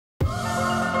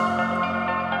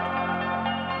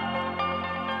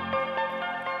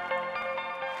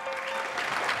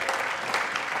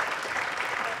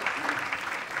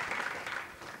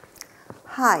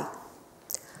Hi,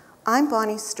 I'm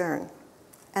Bonnie Stern,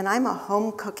 and I'm a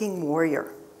home cooking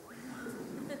warrior.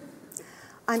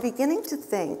 I'm beginning to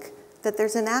think that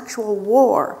there's an actual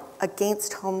war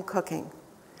against home cooking,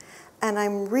 and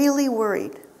I'm really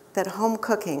worried that home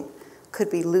cooking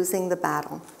could be losing the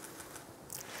battle.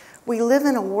 We live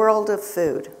in a world of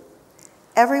food.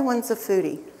 Everyone's a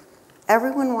foodie.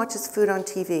 Everyone watches food on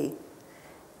TV.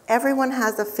 Everyone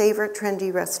has a favorite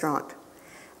trendy restaurant.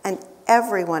 And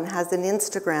everyone has an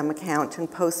Instagram account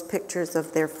and posts pictures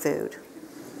of their food.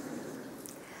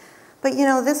 But you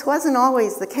know, this wasn't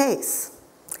always the case.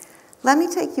 Let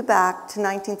me take you back to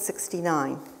 1969.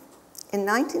 In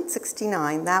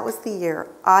 1969, that was the year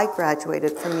I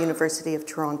graduated from University of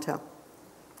Toronto.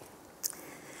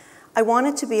 I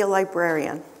wanted to be a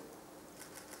librarian,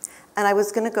 and I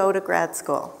was going to go to grad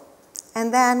school.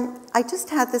 And then I just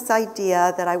had this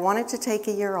idea that I wanted to take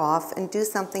a year off and do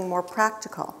something more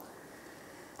practical.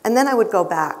 And then I would go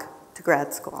back to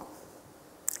grad school.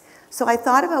 So I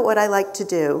thought about what I liked to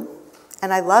do,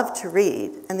 and I loved to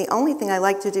read, and the only thing I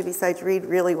liked to do besides read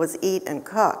really was eat and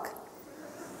cook.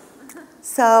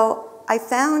 So I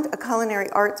found a culinary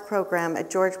arts program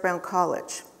at George Brown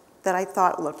College that I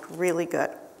thought looked really good.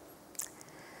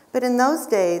 But in those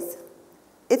days,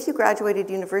 if you graduated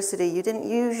university, you didn't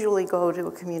usually go to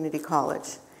a community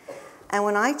college. And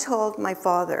when I told my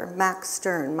father, Max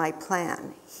Stern, my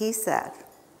plan, he said,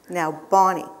 "Now,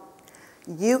 Bonnie,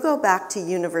 you go back to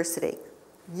university,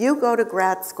 you go to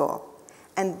grad school,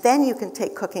 and then you can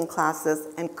take cooking classes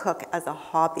and cook as a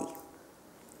hobby."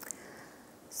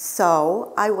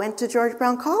 So I went to George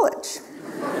Brown College.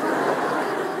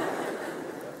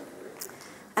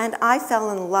 And I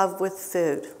fell in love with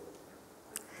food.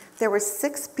 There were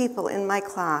 6 people in my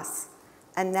class,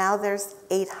 and now there's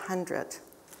 800.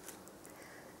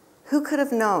 Who could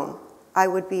have known I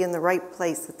would be in the right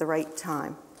place at the right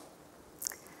time?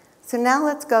 So now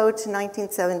let's go to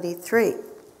 1973.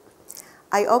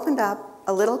 I opened up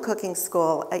a little cooking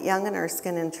school at Yonge and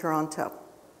Erskine in Toronto.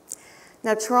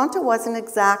 Now, Toronto wasn't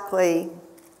exactly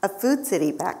a food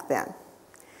city back then.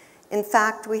 In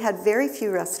fact, we had very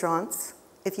few restaurants.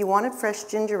 If you wanted fresh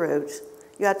ginger root,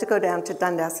 you had to go down to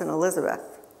Dundas and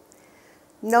Elizabeth.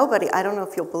 Nobody, I don't know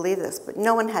if you'll believe this, but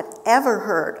no one had ever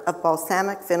heard of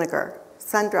balsamic vinegar,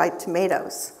 sun-dried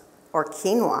tomatoes, or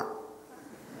quinoa.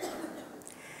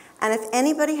 And if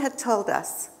anybody had told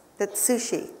us that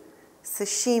sushi,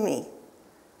 sashimi,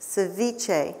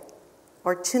 ceviche,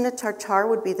 or tuna tartare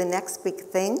would be the next big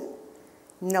thing,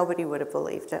 nobody would have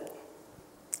believed it.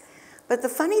 But the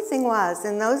funny thing was,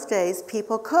 in those days,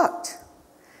 people cooked.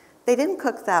 They didn't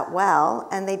cook that well,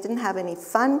 and they didn't have any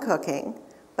fun cooking,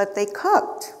 but they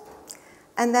cooked.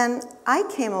 And then I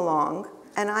came along,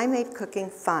 and I made cooking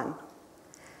fun.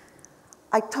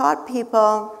 I taught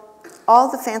people all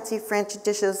the fancy French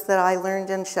dishes that I learned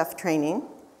in chef training,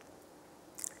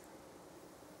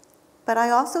 but I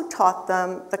also taught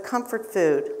them the comfort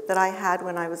food that I had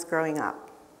when I was growing up.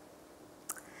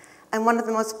 And one of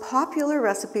the most popular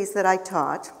recipes that I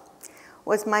taught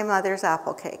was my mother's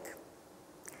apple cake.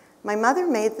 My mother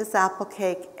made this apple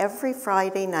cake every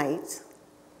Friday night,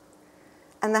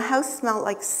 and the house smelled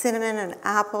like cinnamon and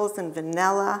apples and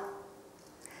vanilla.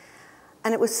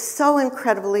 And it was so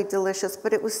incredibly delicious,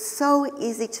 but it was so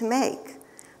easy to make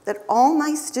that all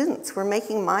my students were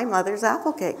making my mother's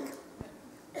apple cake.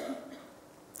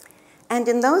 And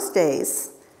in those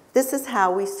days, this is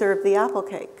how we served the apple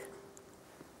cake.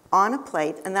 On a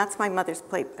plate, and that's my mother's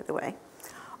plate, by the way,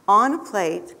 on a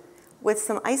plate with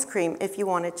some ice cream if you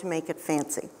wanted to make it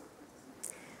fancy.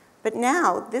 But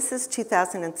now, this is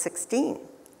 2016,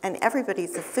 and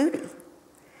everybody's a foodie.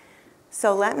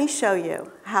 So let me show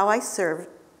you how I served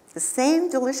the same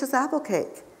delicious apple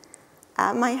cake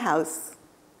at my house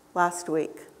last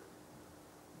week.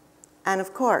 And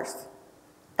of course,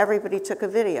 everybody took a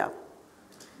video.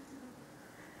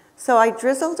 So I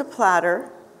drizzled a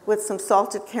platter with some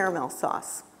salted caramel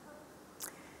sauce.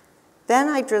 Then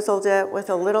I drizzled it with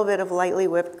a little bit of lightly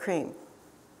whipped cream.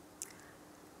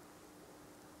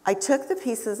 I took the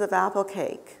pieces of apple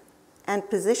cake and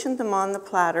positioned them on the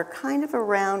platter kind of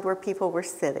around where people were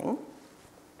sitting.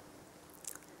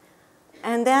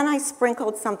 And then I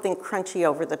sprinkled something crunchy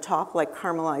over the top, like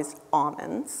caramelized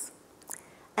almonds,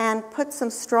 and put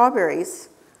some strawberries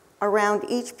around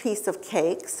each piece of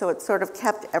cake, so it sort of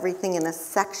kept everything in a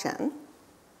section.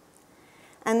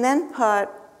 And then put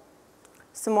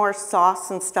some more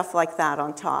sauce and stuff like that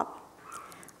on top.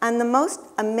 And the most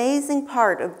amazing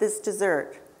part of this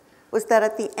dessert was that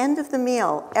at the end of the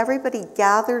meal, everybody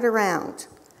gathered around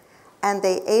and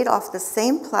they ate off the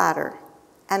same platter,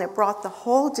 and it brought the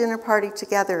whole dinner party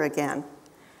together again.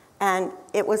 And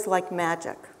it was like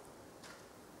magic.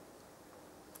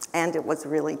 And it was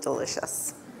really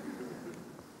delicious.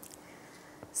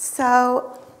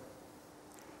 So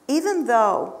even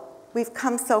though we've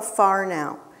come so far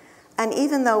now, and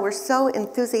even though we're so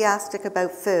enthusiastic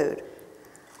about food,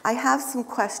 I have some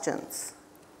questions.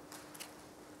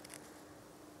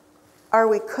 Are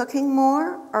we cooking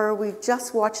more, or are we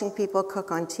just watching people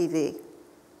cook on TV?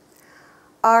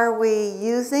 Are we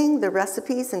using the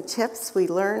recipes and tips we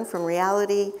learn from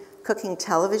reality cooking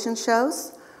television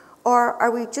shows, or are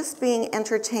we just being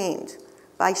entertained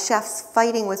by chefs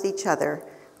fighting with each other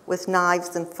with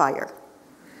knives and fire?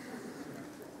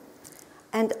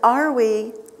 And are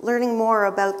we learning more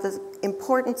about the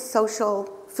important social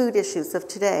food issues of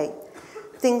today?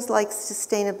 Things like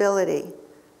sustainability,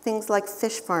 things like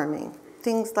fish farming,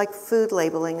 things like food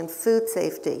labeling and food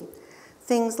safety,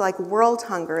 things like world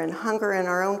hunger and hunger in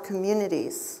our own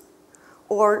communities?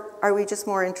 Or are we just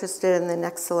more interested in the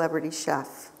next celebrity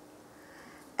chef?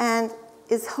 And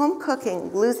is home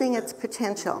cooking losing its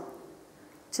potential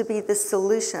to be the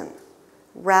solution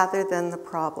rather than the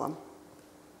problem?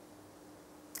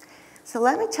 So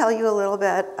let me tell you a little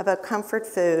bit about comfort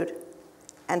food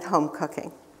and home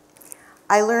cooking.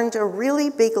 I learned a really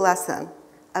big lesson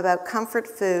about comfort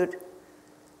food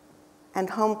and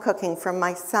home cooking from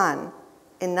my son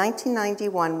in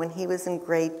 1991 when he was in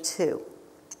grade 2.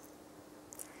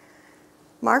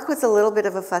 Mark was a little bit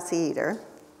of a fussy eater,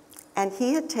 and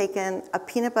he had taken a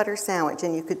peanut butter sandwich,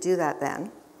 and you could do that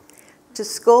then, to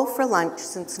school for lunch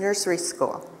since nursery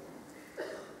school,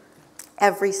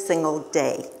 every single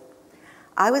day.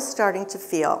 I was starting to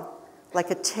feel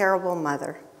like a terrible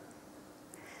mother.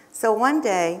 So one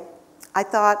day, I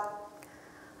thought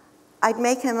I'd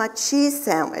make him a cheese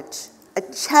sandwich, a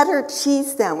cheddar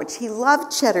cheese sandwich. He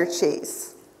loved cheddar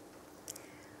cheese.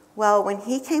 Well, when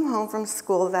he came home from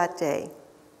school that day,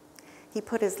 he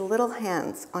put his little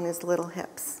hands on his little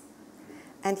hips,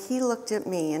 and he looked at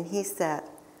me and he said,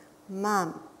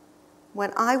 "Mom,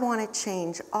 when I want to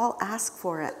change, I'll ask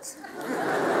for it."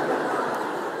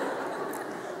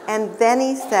 And then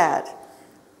he said,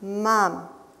 "Mom,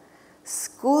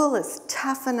 school is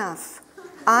tough enough.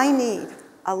 I need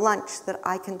a lunch that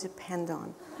I can depend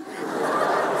on."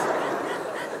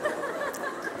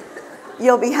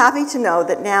 You'll be happy to know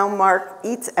that now Mark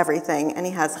eats everything and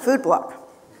he has a food blog.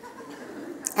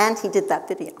 And he did that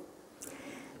video.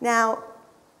 Now,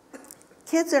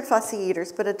 kids are fussy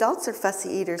eaters, but adults are fussy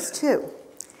eaters too.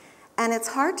 And it's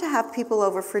hard to have people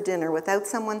over for dinner without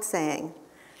someone saying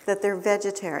that they're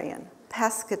vegetarian,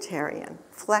 pescatarian,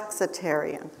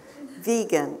 flexitarian,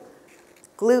 vegan,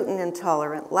 gluten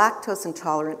intolerant, lactose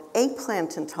intolerant,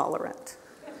 eggplant intolerant.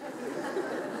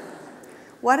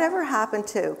 Whatever happened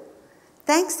to,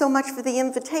 "Thanks so much for the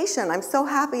invitation. I'm so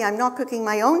happy I'm not cooking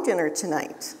my own dinner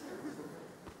tonight."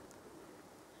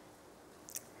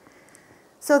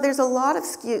 So there's a lot of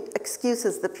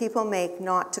excuses that people make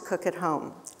not to cook at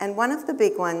home. And one of the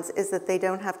big ones is that they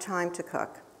don't have time to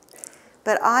cook.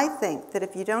 But I think that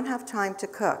if you don't have time to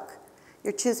cook,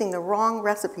 you're choosing the wrong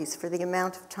recipes for the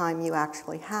amount of time you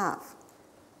actually have.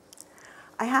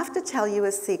 I have to tell you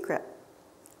a secret.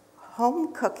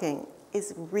 Home cooking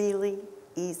is really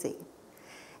easy.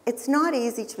 It's not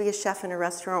easy to be a chef in a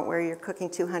restaurant where you're cooking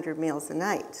 200 meals a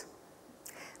night.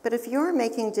 But if you're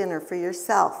making dinner for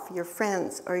yourself, your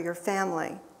friends, or your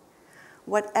family,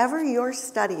 whatever you're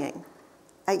studying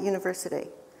at university,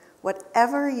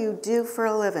 whatever you do for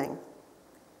a living,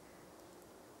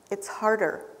 it's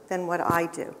harder than what I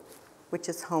do, which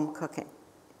is home cooking.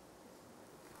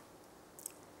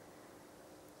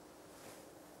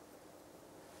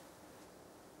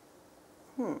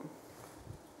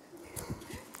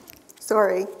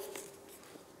 Sorry.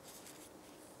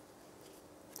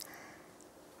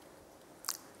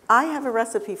 I have a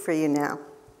recipe for you now.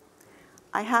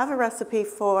 I have a recipe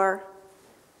for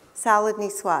salad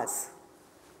niçoise.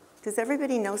 Does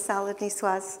everybody know salad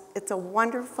niçoise? It's a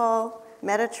wonderful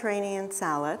Mediterranean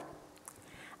salad,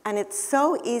 and it's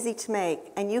so easy to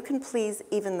make, and you can please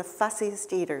even the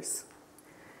fussiest eaters.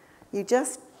 You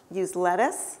just use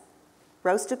lettuce,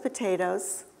 roasted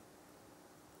potatoes,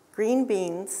 green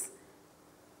beans,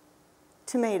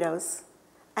 tomatoes,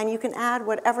 and you can add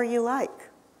whatever you like.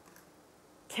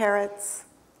 Carrots,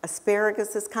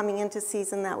 asparagus is coming into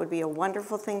season. That would be a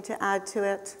wonderful thing to add to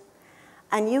it.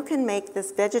 And you can make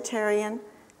this vegetarian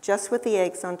just with the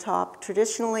eggs on top.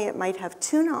 Traditionally, it might have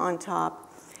tuna on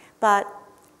top, but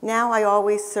now I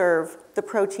always serve the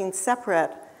protein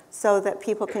separate so that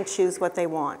people can choose what they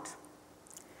want.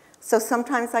 So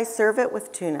sometimes I serve it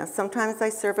with tuna, sometimes I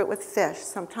serve it with fish,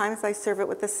 sometimes I serve it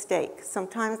with a steak,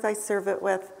 sometimes I serve it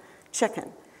with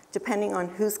chicken. depending on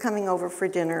who's coming over for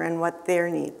dinner and what their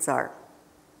needs are.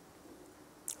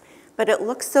 But it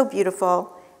looks so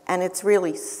beautiful, and it's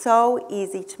really so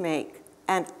easy to make.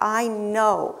 And I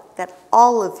know that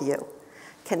all of you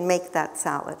can make that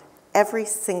salad, every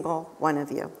single one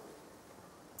of you.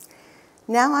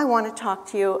 Now I want to talk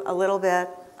to you a little bit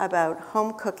about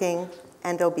home cooking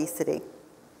and obesity.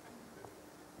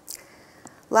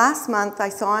 Last month, I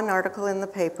saw an article in the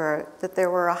paper that there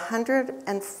were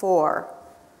 104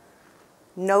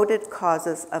 noted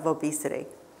causes of obesity,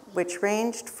 which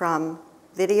ranged from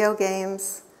video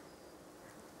games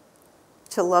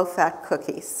to low-fat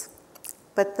cookies.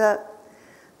 But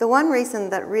the one reason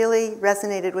that really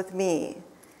resonated with me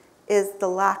is the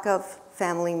lack of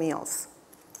family meals.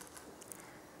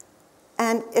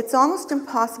 And it's almost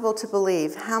impossible to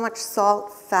believe how much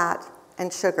salt, fat,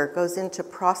 and sugar goes into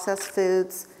processed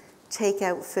foods,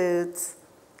 takeout foods,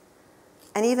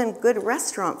 and even good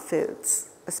restaurant foods,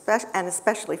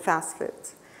 especially fast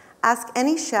foods. Ask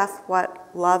any chef what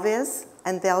love is,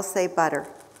 and they'll say butter.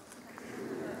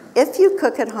 If you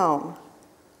cook at home,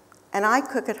 and I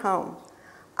cook at home,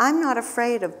 I'm not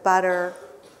afraid of butter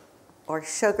or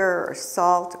sugar or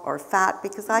salt or fat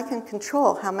because I can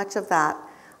control how much of that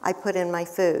I put in my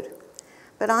food.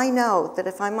 But I know that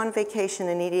if I'm on vacation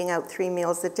and eating out 3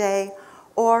 meals a day,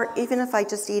 or even if I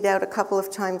just eat out a couple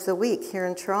of times a week here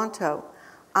in Toronto,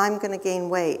 I'm going to gain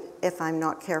weight if I'm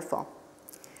not careful.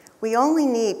 We only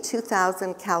need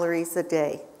 2,000 calories a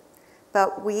day,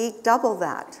 but we eat double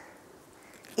that.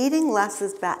 Eating less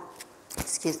is bad.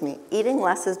 Eating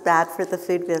less is bad for the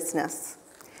food business.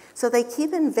 So they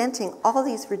keep inventing all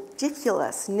these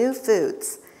ridiculous new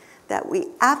foods that we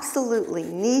absolutely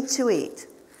need to eat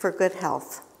for good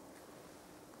health.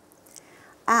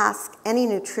 Ask any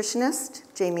nutritionist,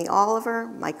 Jamie Oliver,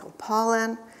 Michael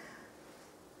Pollan,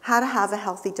 how to have a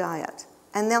healthy diet.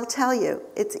 And they'll tell you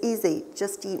it's easy.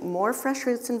 Just eat more fresh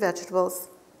fruits and vegetables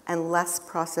and less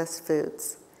processed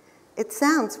foods. It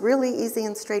sounds really easy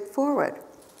and straightforward,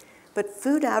 but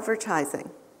food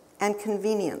advertising and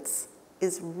convenience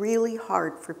is really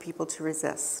hard for people to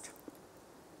resist.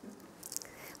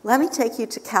 Let me take you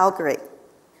to Calgary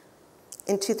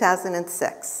in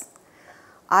 2006.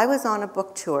 I was on a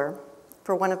book tour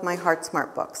for one of my Heart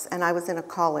Smart books, and I was in a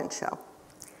call-in show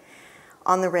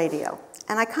on the radio.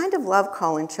 And I kind of love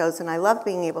call-in shows, and I love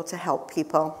being able to help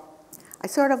people. I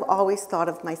sort of always thought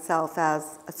of myself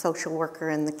as a social worker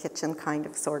in the kitchen, kind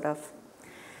of, sort of.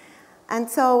 And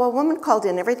so a woman called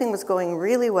in. Everything was going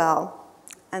really well.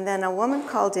 And then a woman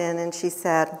called in, and she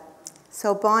said,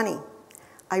 "So Bonnie,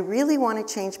 I really want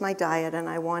to change my diet, and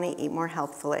I want to eat more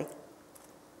healthfully.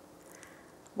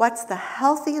 What's the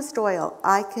healthiest oil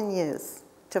I can use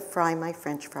to fry my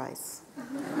French fries?"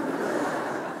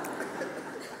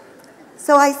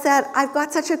 So I said, "I've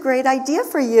got such a great idea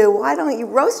for you. Why don't you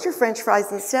roast your French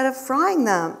fries instead of frying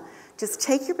them? Just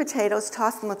take your potatoes,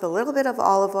 toss them with a little bit of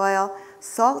olive oil,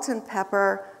 salt and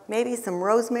pepper, maybe some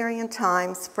rosemary and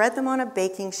thyme, spread them on a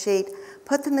baking sheet,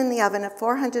 put them in the oven at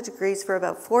 400 degrees for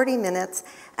about 40 minutes,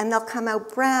 and they'll come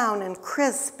out brown and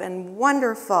crisp and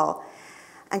wonderful."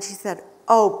 And she said,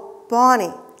 "Oh,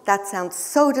 Bonnie, that sounds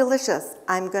so delicious.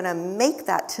 I'm going to make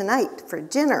that tonight for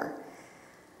dinner."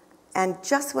 And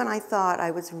just when I thought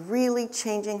I was really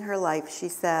changing her life, she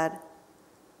said,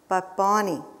 "But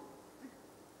Bonnie,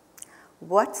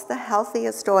 what's the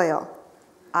healthiest oil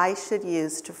I should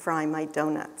use to fry my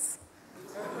donuts?"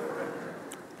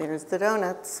 There's the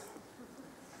donuts.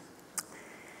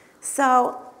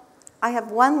 So I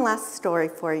have one last story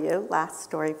for you,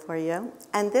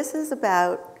 and this is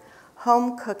about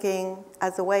home cooking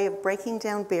as a way of breaking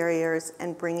down barriers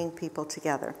and bringing people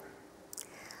together.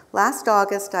 Last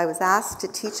August, I was asked to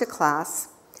teach a class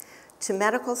to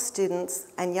medical students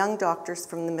and young doctors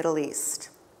from the Middle East.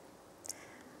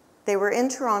 They were in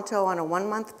Toronto on a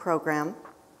 1-month program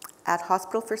at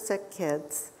Hospital for Sick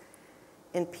Kids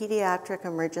in pediatric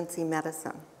emergency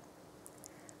medicine.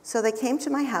 So they came to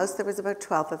my house. There was about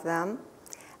 12 of them,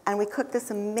 and we cooked this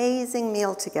amazing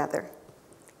meal together.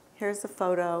 Here's a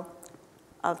photo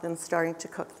of them starting to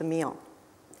cook the meal.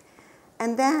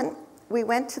 And then we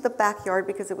went to the backyard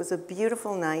because it was a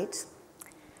beautiful night,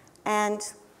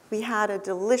 and we had a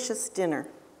delicious dinner.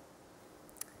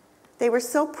 They were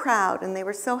so proud and they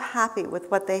were so happy with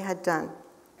what they had done.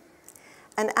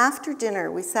 And after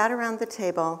dinner, we sat around the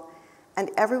table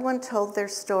and everyone told their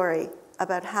story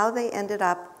about how they ended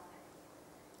up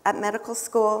at medical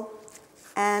school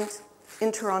and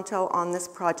in Toronto on this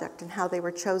project and how they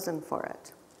were chosen for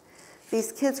it.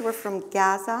 These kids were from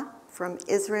Gaza, from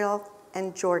Israel,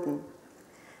 and Jordan.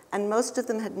 And most of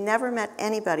them had never met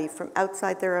anybody from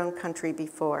outside their own country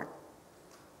before.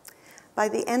 By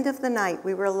the end of the night,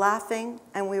 we were laughing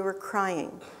and we were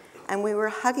crying and we were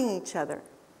hugging each other.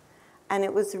 And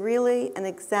it was really an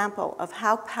example of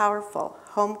how powerful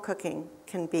home cooking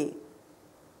can be.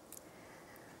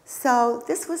 So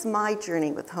this was my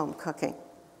journey with home cooking.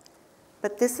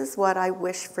 But this is what I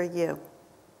wish for you.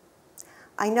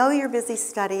 I know you're busy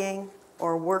studying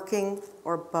or working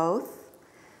or both,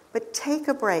 but take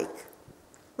a break.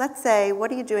 Let's say,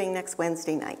 what are you doing next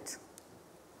Wednesday night?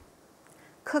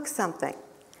 Cook something.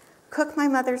 Cook my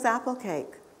mother's apple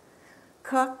cake.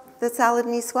 Cook the salad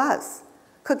niçoise.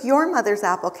 Cook your mother's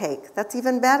apple cake. That's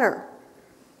even better.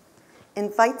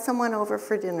 Invite someone over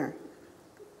for dinner.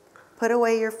 Put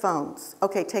away your phones.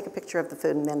 Okay, take a picture of the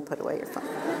food and then put away your phone.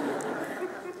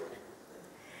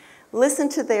 Listen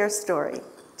to their story.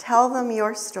 Tell them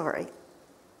your story.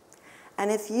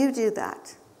 And if you do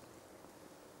that,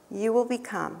 you will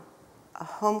become a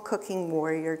home cooking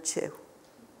warrior too.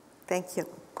 Thank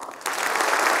you.